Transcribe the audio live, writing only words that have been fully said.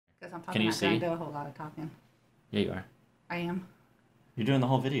Because I'm Can probably you not going see? to do a whole lot of talking. Yeah, you are. I am. You're doing the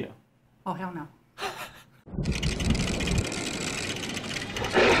whole video. Oh, hell no.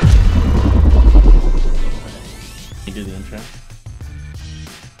 You do the intro?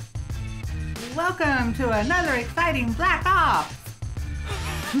 Welcome to another exciting Black Ops.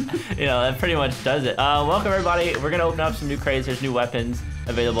 You know, that pretty much does it. Welcome everybody. We're gonna open up some new crates. There's new weapons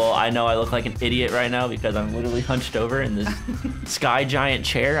available. I know I look like an idiot right now because I'm literally hunched over in this sky giant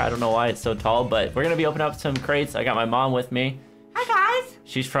chair. I don't know why it's so tall, but we're gonna be opening up some crates. I got my mom with me. Hi guys.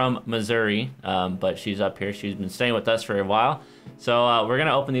 She's from Missouri, but she's up here. She's been staying with us for a while. So we're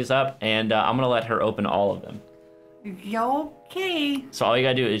gonna open these up, and I'm gonna let her open all of them. Okay. So all you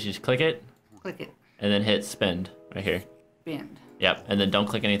gotta do is just click it, Click it. and then hit spend right here. Bend. Yep, and then don't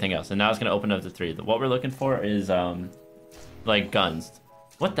click anything else. And now it's gonna open up the three. What we're looking for is like guns.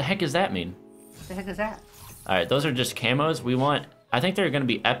 What the heck does that mean? What the heck is that? All right, those are just camos. We want, I think they're gonna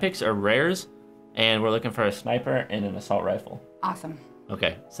be epics or rares, and we're looking for a sniper and an assault rifle. Awesome.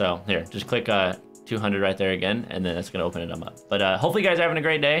 Okay, so here, just click 200 right there again, and then it's gonna open them up. But hopefully you guys are having a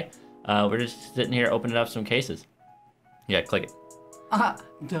great day. We're just sitting here opening up some cases. Yeah, click it.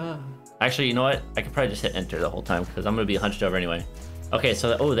 Duh. Actually, you know what? I could probably just hit enter the whole time because I'm gonna be hunched over anyway. Okay,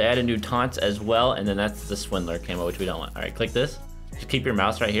 so they added new taunts as well, and then that's the swindler camo, which we don't want. All right, click this. Just keep your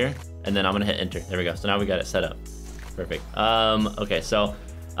mouse right here, and then I'm gonna hit enter. There we go. So now we got it set up. Perfect. Okay, so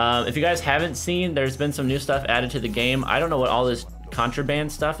if you guys haven't seen, there's been some new stuff added to the game. I don't know what all this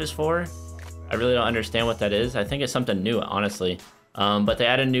contraband stuff is for. I really don't understand what that is. I think it's something new, honestly. But they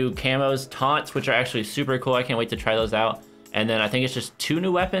added new camos, taunts, which are actually super cool. I can't wait to try those out. And then I think it's just 2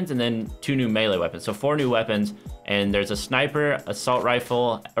 new weapons and then 2 new melee weapons. So 4 new weapons, and there's a sniper, assault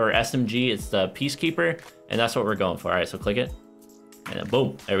rifle, or SMG. It's the Peacekeeper, and that's what we're going for. All right, so click it, and then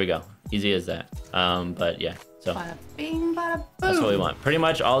boom, there we go. Easy as that. But yeah, so Bada bing, bada boom. that's what we want. Pretty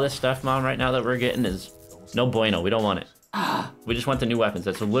much all this stuff, Mom, right now that we're getting is no bueno. We don't want it. We just want the new weapons.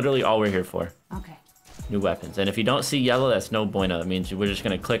 That's literally all we're here for. Okay. New weapons. And if you don't see yellow, that's no bueno. That means we're just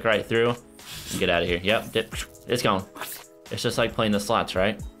gonna click right through and get out of here. Yep, it's gone. It's just like playing the slots,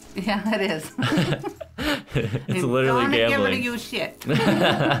 right? Yeah, it is. It's literally gambling. Give you shit.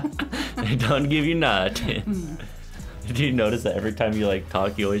 They don't give you nothing. Did you notice that every time you like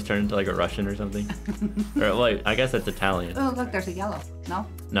talk, you always turn into like a Russian or something? Or like, I guess that's Italian. Oh, look, there's a yellow. No?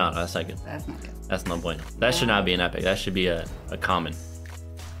 No, that's not good. That's not good. That's no bueno. That should not be an epic. That should be a common.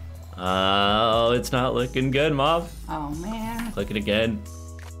 Oh, it's not looking good, Mom. Oh, man. Click it again.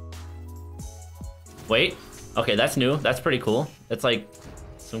 Wait. Okay, that's new. That's pretty cool. It's like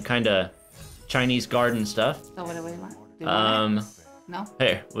some kind of Chinese garden stuff. So what do we want? Do you want it? No?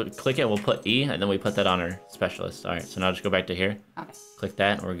 Here, we'll click it. We'll put E, and then we put that on our specialist. All right, so now just go back to here. Okay. Click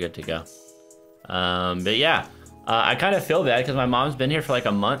that, and we're good to go. But yeah, I kind of feel bad because my mom's been here for like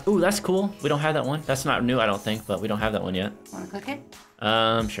a month. Ooh, that's cool. We don't have that one. That's not new, I don't think, but we don't have that one yet. Want to click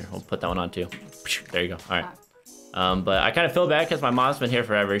it? Sure. We'll put that one on too. There you go. All right. But I kind of feel bad because my mom's been here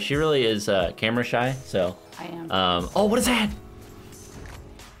forever. She really is camera shy, so. I am. Oh, what is that?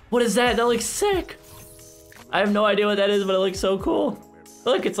 What is that? That looks sick. I have no idea what that is, but it looks so cool.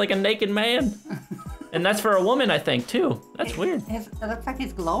 Look, it's like a naked man. And that's for a woman, I think, too. That's weird. It looks like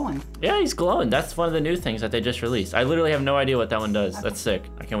he's glowing. Yeah, he's glowing. That's one of the new things that they just released. I literally have no idea what that one does. Okay. That's sick.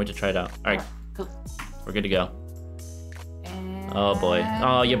 I can't wait to try it out. All right. Cool. We're good to go. And Oh, boy.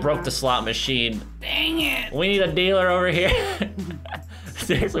 Oh, you broke the slot machine. Dang it. We need a dealer over here.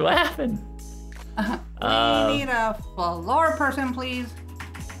 Seriously, what happened? We need a floor person, please.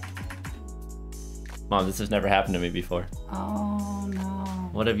 Mom, this has never happened to me before. Oh, no.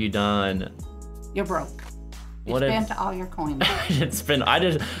 What have you done? You're broke. You What spent all your coins. I spent like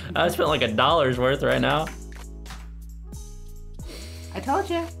 $1's worth right now. I told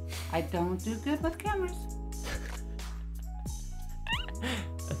you, I don't do good with cameras.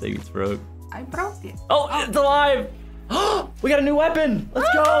 I think it's broke. I broke it. Oh, it's alive! We got a new weapon! Let's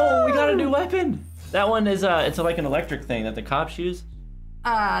go! We got a new weapon! That one is, it's like an electric thing that the cops use.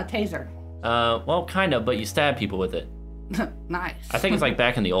 Taser. Well, kind of, but you stab people with it. Nice. I think it's like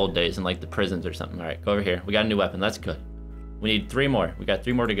back in the old days in like the prisons or something. All right, go over here. We got a new weapon. That's good. We need 3 more. We got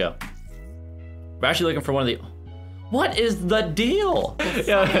 3 more to go. We're actually looking for one of the... What is the deal?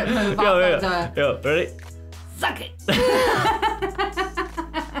 Yo, ready? Suck it.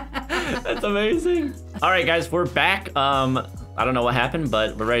 That's amazing. All right, guys, we're back. I don't know what happened,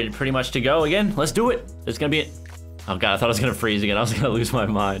 but we're ready pretty much to go again. Let's do it. It's gonna be... Oh God, I thought I was gonna freeze again. I was gonna lose my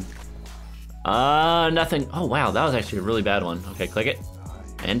mind. Nothing. Oh wow, that was actually a really bad one. Okay, click it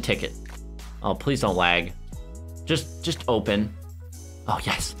and tick it. Oh, please don't lag. Just open. Oh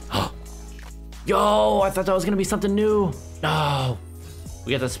yes. Yo, I thought that was gonna be something new. No.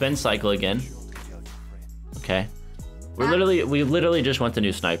 We got the spin cycle again. Okay. We literally just want the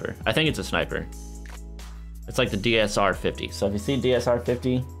new sniper. I think it's a sniper. It's like the DSR 50. So if you see DSR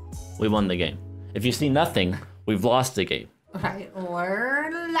 50, we won the game. If you see nothing, we've lost the game. Right,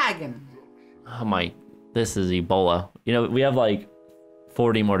 we're lagging. Oh my, this is Ebola. You know, we have like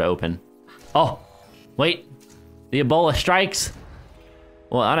 40 more to open. Oh, wait. The Ebola strikes.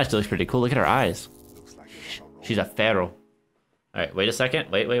 Well, Anna still looks pretty cool. Look at her eyes. She's a pharaoh. All right, wait a second.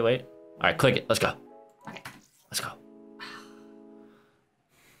 Wait. All right, click it. Let's go. Okay. Let's go.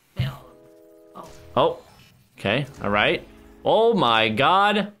 Oh. Okay. All right. Oh my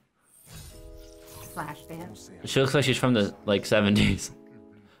God. Flash dance. She looks like she's from the like 70s.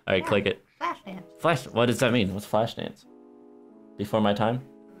 All right, click it. Flash dance. Flash. What does that mean? What's flash dance? Before my time?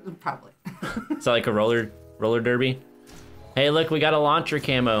 Probably. Is that like a roller derby? Hey, look, we got a launcher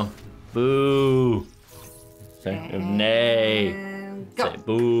camo. Boo. Say, nay. Go. Say,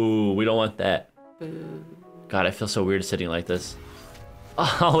 boo. We don't want that. Boo. God, I feel so weird sitting like this.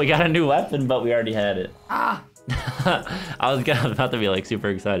 Oh, we got a new weapon, but we already had it. Ah. I was about to be like super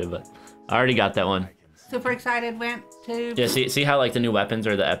excited, but I already got that one. Super excited. Went to. Yeah, see how like the new weapons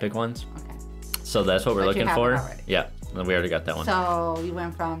are the epic ones? Okay. So that's what we're looking for. Yeah, we already got that one. So you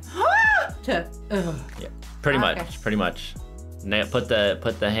went from to. Yeah, pretty much. Put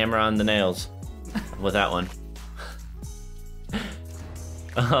the hammer on the nails with that one.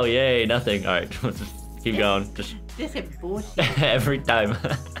 Oh yay, nothing. All right, just keep going. Just This is bullshit. every time.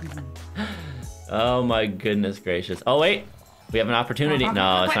 Oh my goodness gracious. Oh wait, we have an opportunity.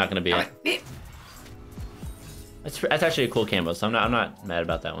 No, it's not gonna be it. That's actually a cool camo, so I'm not mad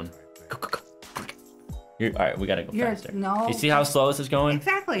about that one. All right, we gotta go faster. No. You see how slow this is going?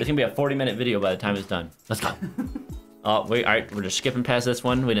 Exactly. It's gonna be a 40-minute video by the time it's done. Let's go. Oh wait, all right, we're just skipping past this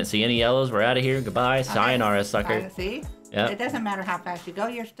one. We didn't see any yellows. We're out of here. Goodbye. Sayonara, sucker. See? Yeah. It doesn't matter how fast you go.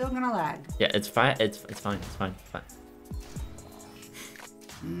 You're still gonna lag. Yeah, it's fine. It's fine.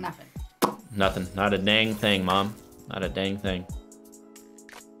 Nothing. Nothing. Not a dang thing, Mom. Not a dang thing.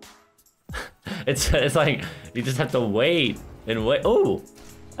 It's like you just have to wait and wait. Oh,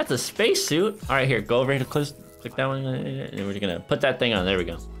 that's a spacesuit. All right, here, go over here to click that one, and we're gonna put that thing on. There we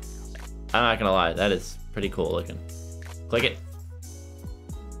go. I'm not gonna lie, that is pretty cool looking. Click it.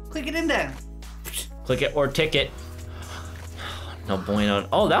 Click it in there. Click it or ticket. No bueno.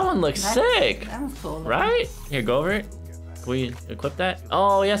 Oh, that one looks sick. That was cool. Right? Here, go over it. Can we equip that?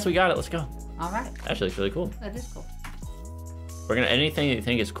 Oh, yes, we got it. Let's go. All right. Actually, it's really cool. That is cool. We're gonna anything you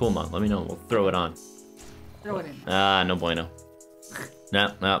think is cool, Mom. Let me know. We'll throw it on. Throw it in. Ah, no bueno.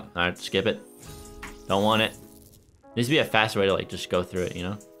 No. All right, skip it. Don't want it. Needs to be a faster way to like just go through it, you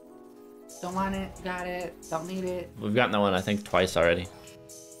know? Don't want it. Got it. Don't need it. We've gotten that one, I think, twice already.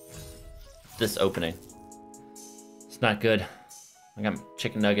 This opening. It's not good. I got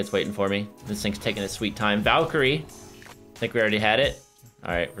chicken nuggets waiting for me. This thing's taking its sweet time. Valkyrie. I think we already had it.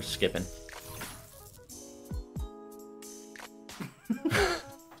 All right, we're skipping.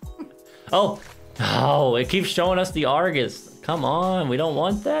 Oh, it keeps showing us the Argus. Come on, we don't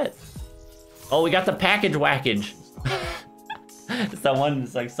want that. Oh, we got the package whackage. It's that one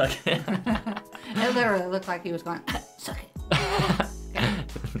that's like sucking it. It literally looked like he was going, suck it.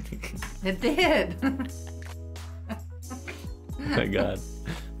 It did. Oh my God.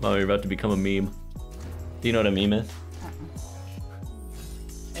 Mom, you're about to become a meme. Do you know what a meme is?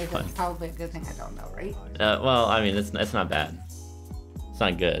 It's probably a good thing I don't know, right? Well, I mean, it's not bad. It's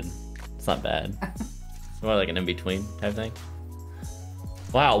not good. It's not bad. It's more like an in-between type thing.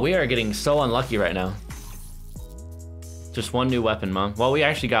 Wow, we are getting so unlucky right now. Just one new weapon, Mom. Well, we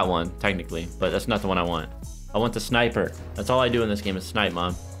actually got one, technically, but that's not the one I want. I want the sniper. That's all I do in this game is snipe,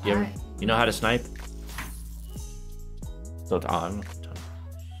 Mom. You know how to snipe? So, don't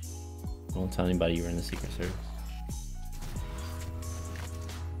tell anybody you were in the Secret Service.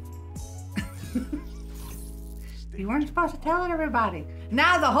 You weren't supposed to tell everybody.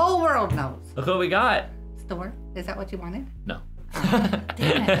 Now the whole world knows. Look what we got. Store? Is that what you wanted? No.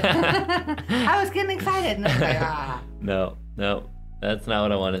 Damn it. I was getting excited. And I was like, ah. No, that's not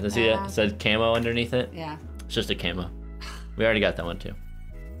what I wanted. See it said camo underneath it? Yeah. It's just a camo. We already got that one too.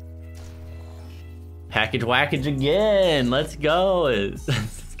 Package whackage again. Let's go.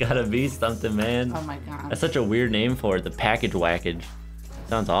 It's gotta be something, man. Oh my God. That's such a weird name for it. The package whackage.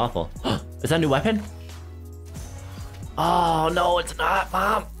 Sounds awful. Is that a new weapon? Oh no, it's not,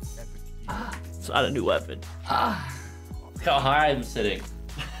 Mom. It's not a new weapon. Look how high I'm sitting.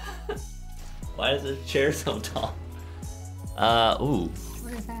 Why is this chair so tall? Ooh.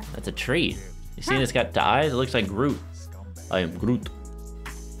 What is that? That's a tree. You seen it's got eyes? It looks like Groot. I am Groot.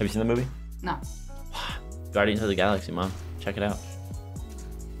 Have you seen the movie? No. Guardians of the Galaxy, Mom. Check it out.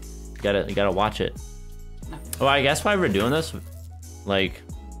 You gotta watch it. No. Well, I guess why we're doing this, like,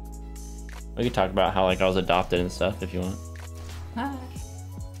 we could talk about how like I was adopted and stuff if you want.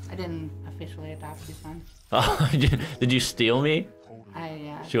 I didn't officially adopt you, son. Oh, did you steal me?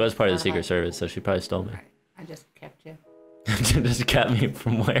 She was part of the Secret Service, so she probably stole me. I just kept you. Just kept me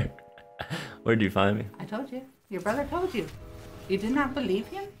from where? Where did you find me? I told you. Your brother told you. You did not believe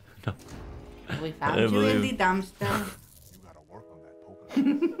him? No. We found you in the dumpster. You gotta work on that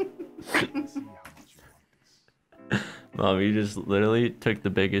poker. See how much you want this. Mom, you just literally took the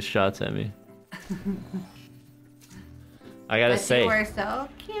biggest shots at me. I gotta say. You were so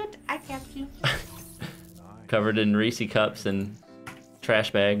cute. I kept you. Covered in Reese cups and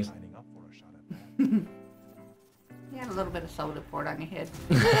trash bags. Signing up for a shot at that. You had a little bit of soda poured on your head.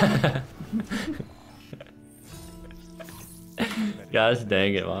 Gosh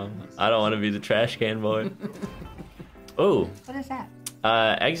dang it, Mom. I don't want to be the trash can boy. Oh. What is that?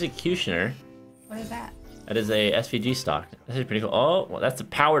 Executioner. What is that? That is a SVG stock. This is pretty cool. Oh, well, that's a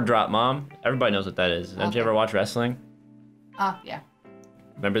power drop, Mom. Everybody knows what that is. Did you ever watch wrestling? Oh, yeah.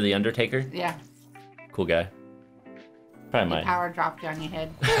 Remember The Undertaker? Yeah. Cool guy. Probably mine. Power dropped you on your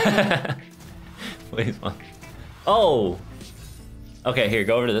head. Please, Mom. Oh! Okay, here,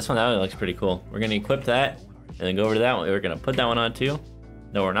 go over to this one. That one looks pretty cool. We're gonna equip that, and then go over to that one. We're gonna put that one on too.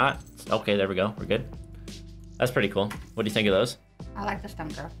 No, we're not. Okay, there we go. We're good. That's pretty cool. What do you think of those? I like the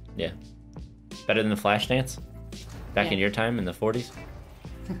stunt girl. Yeah. Better than the flash dance? Back Yeah. in your time, in the 40s?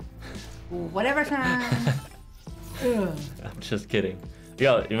 Whatever time. Ugh. I'm just kidding.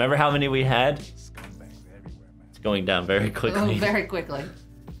 Yo, you remember how many we had? Scumbags everywhere, man. It's going down very quickly. Oh, very quickly.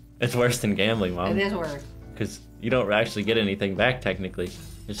 It's worse than gambling, Mom. It is worse. Because you don't actually get anything back, technically.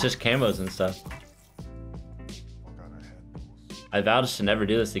 It's just camos and stuff. What kind of head I vowed to never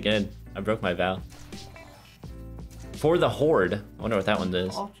do this again. I broke my vow. For the Horde. I wonder what that one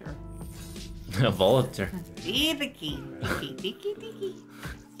is. Vulture. A vulture. Tiki. Tiki, tiki.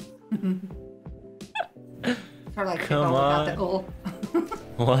 Sort of like Come pickle without the on. O.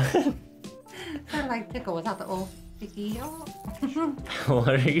 What? Sort of like pickle without the O. Tiki. Oh. What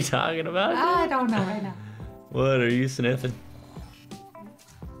are you talking about? I don't know right now. What are you sniffing?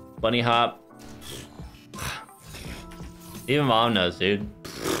 Bunny hop. Even Mom knows, dude.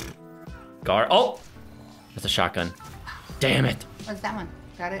 Oh! That's a shotgun. Damn it. What's that one?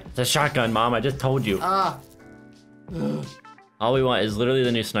 Got it? It's a shotgun, Mom. I just told you. Oh. All we want is literally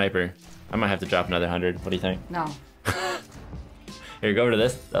the new sniper. I might have to drop another 100. What do you think? No. Here, go over to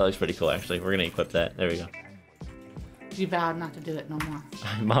this. That looks pretty cool, actually. We're gonna equip that. There we go. You vowed not to do it no more.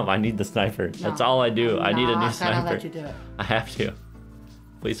 Mom, I need the sniper. That's No. all I do. I need a No, new I'm gonna sniper. let you do it. I have to.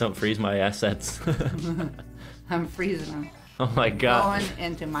 Please don't freeze my assets. I'm freezing them. Oh my god. Going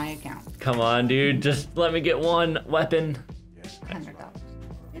into my account. Come on, dude. Just let me get one weapon. $100.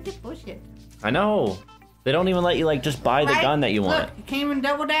 You did bullshit. I know. They don't even let you, like, just buy the Right? gun that you want. Look, you can't even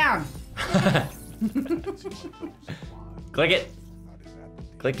double down. Click it.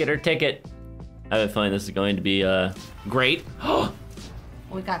 Click it or ticket. I have a feeling this is going to be, great.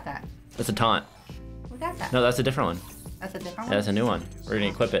 We got that. That's a taunt. We got that. No, that's a different one. That's a different Yeah, one? that's a new one. We're gonna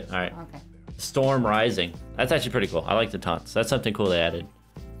equip it. All right. Okay. Storm Rising. That's actually pretty cool. I like the taunts. That's something cool they added.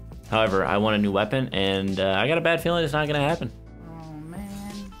 However, I want a new weapon, and I got a bad feeling it's not gonna happen. Oh,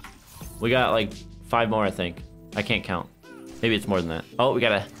 man. We got like 5 more, I think. I can't count. Maybe it's more than that. Oh, we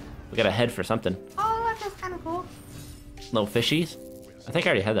got a head for something. Oh, that's kind of cool. Little fishies. I think I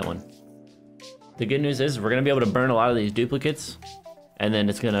already had that one. The good news is we're gonna be able to burn a lot of these duplicates, and then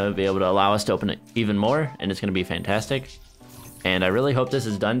it's gonna be able to allow us to open it even more, and it's gonna be fantastic. And I really hope this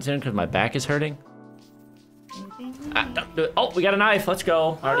is done soon because my back is hurting. Ah, don't do it. Oh, we got a knife. Let's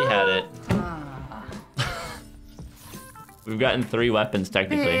go. I already had it. We've gotten 3 weapons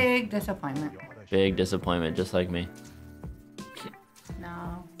technically. Big disappointment. Big disappointment, just like me.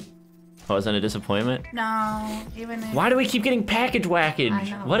 No. Wasn't a disappointment? No. Even if... Why do we keep getting package whackage? I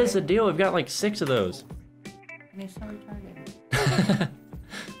know, What is right? the deal? We've got like 6 of those. He's so retarded.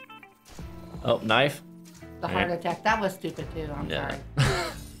 Oh, knife. The heart attack. That was stupid, too. I'm Yeah. sorry.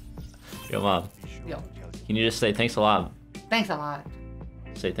 Yo, Mom. Yo. Can you just say thanks a lot? Thanks a lot.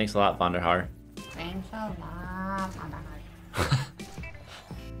 Say thanks a lot, Vonderhaar. Thanks a lot.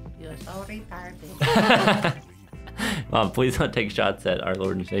 You're so retarded. Mom, please don't take shots at our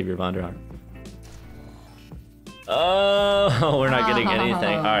Lord and Savior Vonderhaar. Oh, we're not getting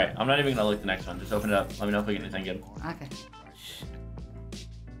anything. All right, I'm not even gonna look at the next one. Just open it up. Let me know if we get anything good. Okay.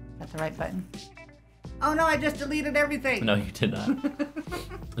 That's the right button. Oh no, I just deleted everything. No, you did not.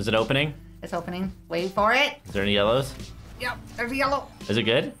 Is it opening? It's opening. Wait for it. Is there any yellows? Yep, there's a yellow. Is it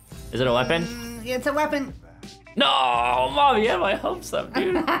good? Is it a weapon? It's a weapon. No, Mom, you had my hopes up,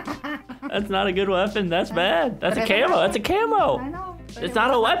 dude. That's not a good weapon. That's bad. That's a camo. That's a camo. I know. It's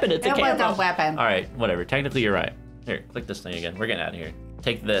not a weapon. It's a camo. It was a weapon. All right, whatever. Technically, you're right. Here, click this thing again. We're getting out of here.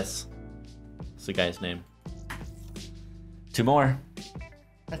 Take this. What's the guy's name? 2 more.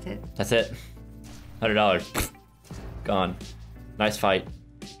 That's it. That's it. $100. Gone. Nice fight.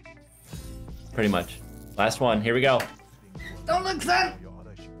 Pretty much. Last one. Here we go. Don't look, son.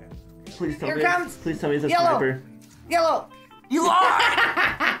 Please tell Here comes. Please tell me it's a Yellow. sniper. Yellow. You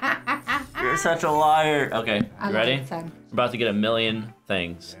lied! You're such a liar. Okay, you ready? It, son. We're about to get 1,000,000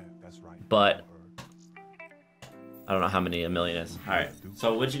 things, That's right. but I don't know how many 1,000,000 is. All right.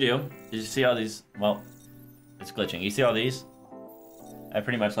 So what'd you do? Did you see all these? Well, it's glitching. You see all these? I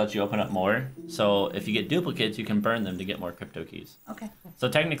pretty much let you open up more. So if you get duplicates, you can burn them to get more crypto keys. Okay. So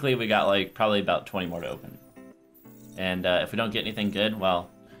technically, we got like probably about 20 more to open. And if we don't get anything good, well,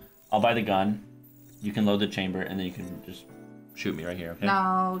 I'll buy the gun. You can load the chamber, and then you can just shoot me right here. Okay?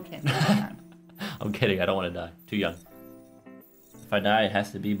 No, can't do that. I'm kidding. I don't want to die. Too young. If I die, it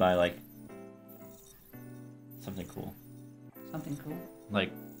has to be by like something cool. Something cool.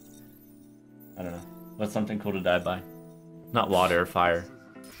 Like, I don't know. What's something cool to die by? Not water or fire.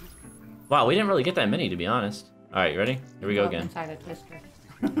 Wow, we didn't really get that many, to be honest. All right, you ready? Here we go again. Inside a twister.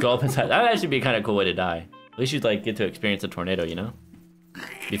 Go up inside. That would actually be a kind of cool way to die. At least you'd like get to experience a tornado, you know?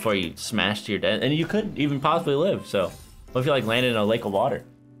 Before you smash to your death. And you could even possibly live, so. What if you like landed in a lake of water?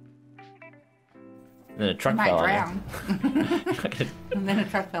 And then a truck You might fell drown. on you. And then a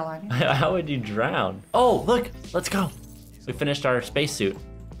truck fell on you. How would you drown? Oh, look! Let's go! We finished our spacesuit.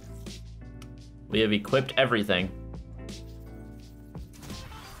 We have equipped everything.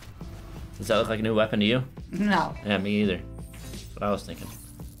 Does that look like a new weapon to you? No. Yeah, me either. That's what I was thinking.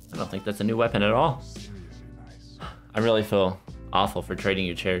 I don't think that's a new weapon at all. Seriously nice. I really feel awful for trading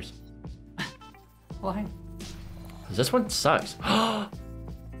you chairs. Why? 'Cause this one sucks. No!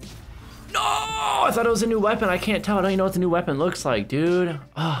 I thought it was a new weapon. I can't tell. I don't even know what the new weapon looks like, dude.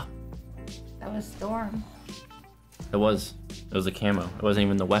 Oh, That was Storm. it was a camo. It wasn't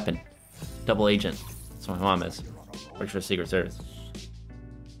even the weapon. Double agent. That's what my mom is. Works for the Secret Service.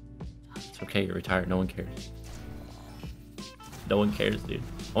 It's okay. You're retired. No one cares. No one cares, dude.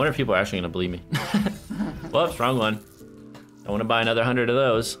 I wonder if people are actually gonna believe me. Whoops, wrong one. I want to buy another 100 of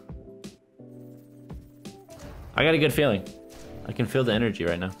those. I got a good feeling. I can feel the energy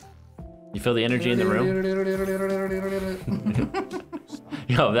right now. You feel the energy in the room?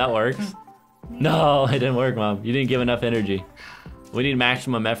 Yo, that works. No, it didn't work, Mom. You didn't give enough energy. We need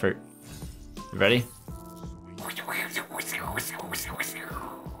maximum effort. You ready?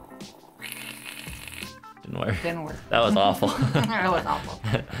 Didn't work. Didn't work. That was awful. That was awful.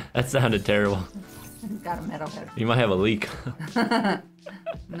 That sounded terrible. Got a metal head. You might have a leak. No,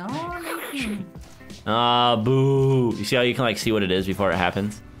 no. Ah, boo. You see how you can like see what it is before it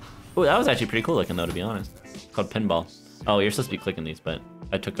happens? Oh, that was actually pretty cool looking though, to be honest. It's called pinball. Oh, you're supposed to be clicking these, but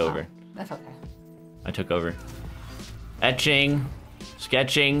I took over. That's okay. I took over. Etching,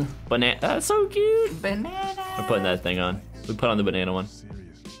 sketching, banana. That's so cute. Banana. We're putting that thing on. We put on the banana one.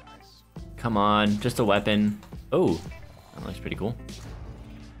 Seriously nice. Come on, just a weapon. Oh, that looks pretty cool.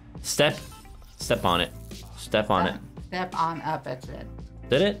 Step on it. Step on it. Step on up, that's it.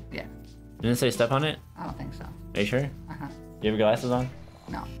 Did it? Yeah. Didn't it say step on it? I don't think so. Are you sure? Uh-huh. Do you have your glasses on?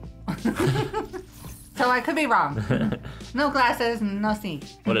 No. So I could be wrong. No glasses, no see.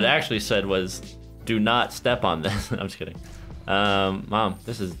 What it actually said was, do not step on this. I'm just kidding. Mom,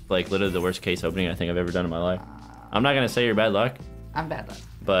 this is like literally the worst case opening I think I've ever done in my life. I'm not gonna say you're bad luck, I'm bad luck.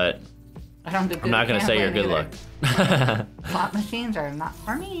 but I don't do good. I'm not gonna say you're good luck. Slot machines are not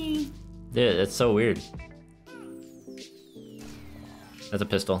for me. Dude, that's so weird. That's a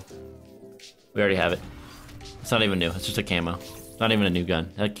pistol. We already have it. It's not even new. It's just a camo. It's not even a new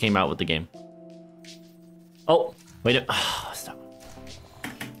gun. That came out with the game. Oh, wait a... Oh, stop.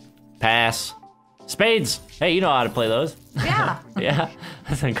 Pass. Spades. Hey, you know how to play those. Yeah. Yeah,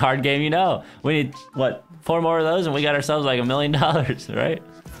 that's a card game, you know. We need, what, 4 more of those and we got ourselves like $1 million, right?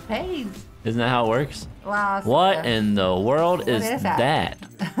 Spades. Isn't that how it works? Well, it's What in the world is is that?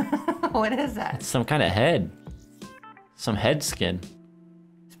 What is that? Some kind of head. Some head skin.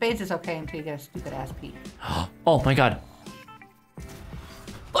 Spades is okay until you get a stupid ass P. Oh my god.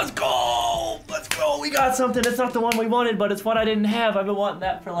 Let's go! Let's go! We got something. It's not the one we wanted, but it's what I didn't have. I've been wanting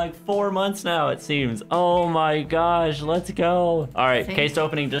that for like 4 months now, it seems. Oh my gosh, let's go. All right, See? case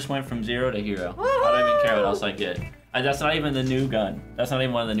opening just went from 0 to hero. I don't even care what else I get. And that's not even the new gun. That's not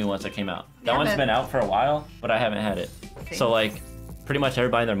even one of the new ones that came out. That Yeah, one's but- been out for a while, but I haven't had it. See? So like, pretty much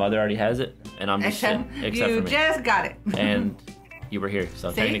everybody and their mother already has it, and I'm just Except sitting, except you for me. just got it. And you were here,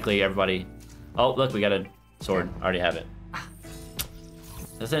 so See? technically everybody... Oh, look, we got a Sword. I already have it.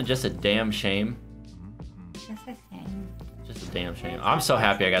 Isn't it just a damn shame? Just a shame. Just a damn shame. I'm so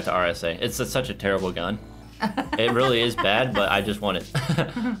happy I got the RSA. It's such a terrible gun. It really is bad, but I just want it.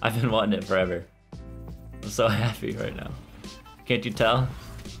 I've been wanting it forever. I'm so happy right now. Can't you tell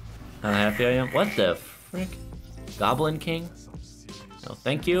how happy I am? What the frick? Goblin King? No,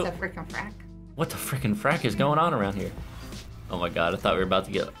 thank you. It's a freaking frack. What the frickin' frack is going on around here? Oh my god, I thought we were about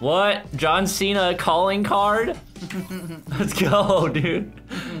to get... What? John Cena calling card? Let's go, dude.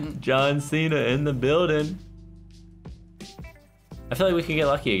 John Cena in the building. I feel like we can get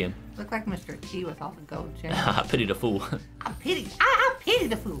lucky again. Look like Mr. T with all the gold chains. I pity the fool. I pity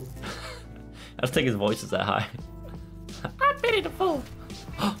the fool. I don't think his voice is that high. I pity the fool.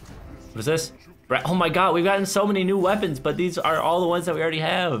 What is this? Oh my god, we've gotten so many new weapons, but these are all the ones that we already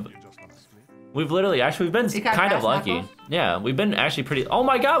have. We've literally, actually, we've been kind of lucky. knuckles? Yeah, we've been actually pretty. Oh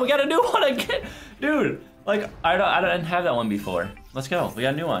my god, we got a new one again, dude. Like I didn't have that one before. Let's go. We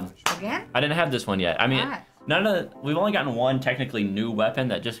got a new one. Again? I didn't have this one yet. I mean, Nice. we've only gotten one technically new weapon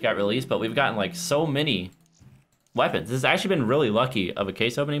that just got released, but we've gotten like so many weapons. This has actually been really lucky of a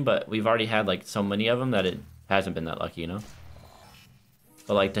case opening, but we've already had like so many of them that it hasn't been that lucky, you know?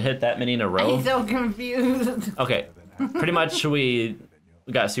 But like to hit that many in a row. He's so confused. Okay, pretty much we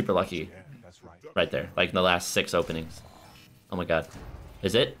got super lucky right there, like in the last 6 openings. Oh my god.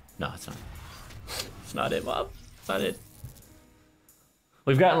 Is it? No, it's not. It's not it, Bob. It's not it.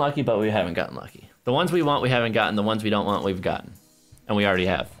 We've gotten lucky, but we haven't gotten lucky. The ones we want, we haven't gotten. The ones we don't want, we've gotten. And we already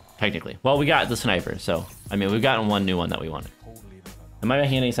have, technically. Well, we got the sniper, so... I mean, we've gotten one new one that we wanted. Am I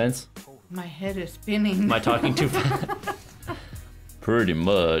making any sense? My head is spinning. Am I talking too fast? Pretty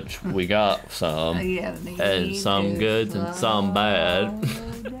much. We got some. And some good and some bad.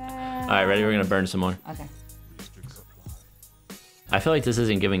 Alright, ready? We're gonna burn some more. Okay. I feel like this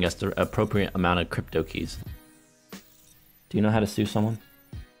isn't giving us the appropriate amount of crypto keys. Do you know how to sue someone?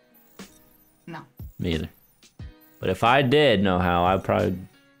 No. Me either. But if I did know how, I probably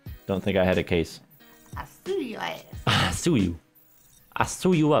don't think I had a case. I sue your ass. I sue you. I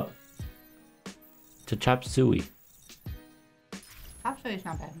sue you up. To chop suey. Chop suey's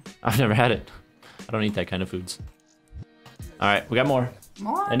not bad. I've never had it. I don't eat that kind of foods. Alright, we got more.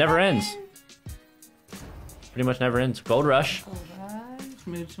 More. It never ends. Pretty much never ends. Gold Rush. Gold rush,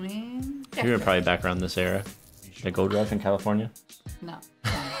 mood swing. You're probably back around this era. The Gold Rush in California? No.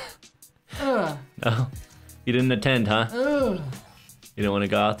 Ugh. No. You didn't attend, huh? Ugh. You didn't want to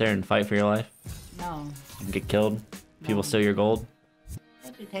go out there and fight for your life? No. And get killed? People No. steal your gold?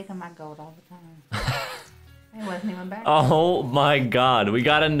 They'd be taking my gold all the time. It wasn't even back. Oh my god, we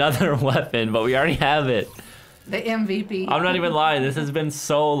got another weapon, but we already have it. The MVP. I'm not even lying, this has been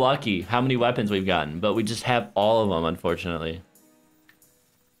so lucky how many weapons we've gotten, but we just have all of them, unfortunately.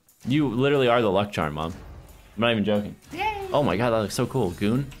 You literally are the luck charm, Mom. I'm not even joking. Yay. Oh my god, that looks so cool.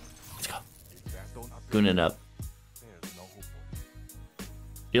 Goon? Let's go. Goon it up.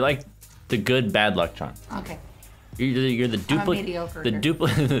 You're like the good bad luck charm. Okay. You're the duplicate. mediocre The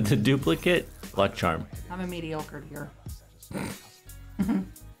here. the duplicate luck charm. I'm a mediocre here.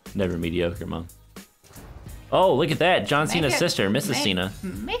 Never mediocre, Mom. Oh, look at that. John Cena's sister, Mrs. Cena.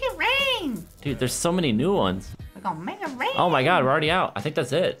 Make it rain. Dude, there's so many new ones. We're gonna make it rain. Oh my god, we're already out. I think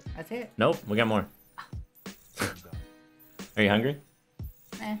that's it. That's it. Nope, we got more. Are you hungry?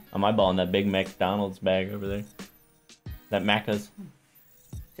 Eh. I'm eyeballing that big McDonald's bag over there. That Macca's.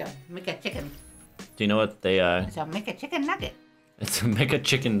 So make a chicken. Do you know what they, So make a chicken nugget. It's a make a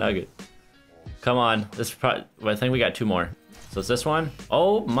chicken nugget. Come on, this is probably, I think we got 2 more. So it's this one.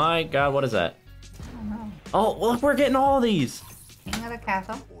 Oh my god, what is that? I don't know. Oh, look, we're getting all these. King of the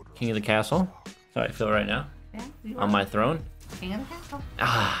castle. King of the castle. That's how I feel right now. Yeah. You On are. my throne. King of the castle.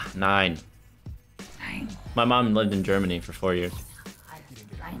 Ah, 9. 9. My mom lived in Germany for 4 years.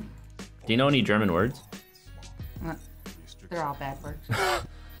 9. Do you know any German words? They're all bad words.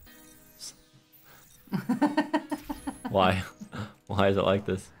 Why? Why is it like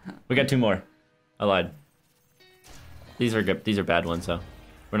this? We got 2 more. I lied. These are good. These are bad ones, so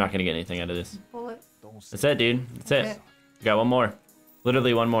we're not gonna get anything out of this. Bullet. That's it, dude. That's it. That's it. We got 1 more.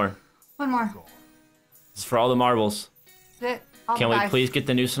 Literally 1 more. One more. This is for all the marbles. That's it. All Can the we dice. please get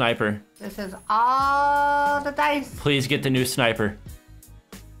the new sniper? This is all the dice. Please get the new sniper.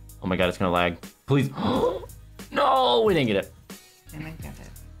 Oh my god, it's gonna lag. Please. No, we didn't get it. Didn't get it.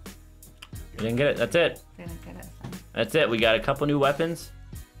 We didn't get it. That's it. Didn't get it. Son. That's it. We got a couple new weapons.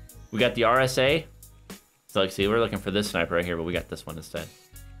 We got the RSA. So like, see, we're looking for this sniper right here, but we got this one instead.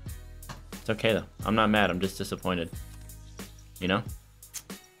 It's okay though. I'm not mad. I'm just disappointed. You know?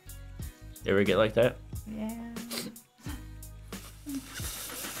 You ever get like that? Yeah.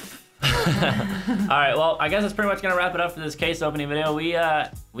 Alright, well, I guess that's pretty much gonna wrap it up for this case opening video. We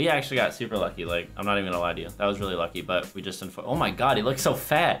actually got super lucky. Like, I'm not even gonna lie to you. That was really lucky, but we just, oh my god, he looks so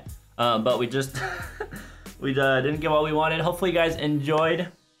fat. But we just, we didn't get what we wanted. Hopefully you guys enjoyed.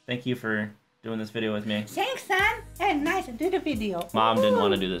 Thank you for doing this video with me. Thanks, son. And nice to do the video. Mom didn't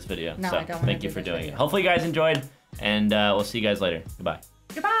want to do this video, No, so I don't thank you for doing it. Hopefully you guys enjoyed, and we'll see you guys later. Goodbye.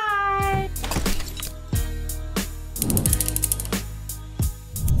 Goodbye.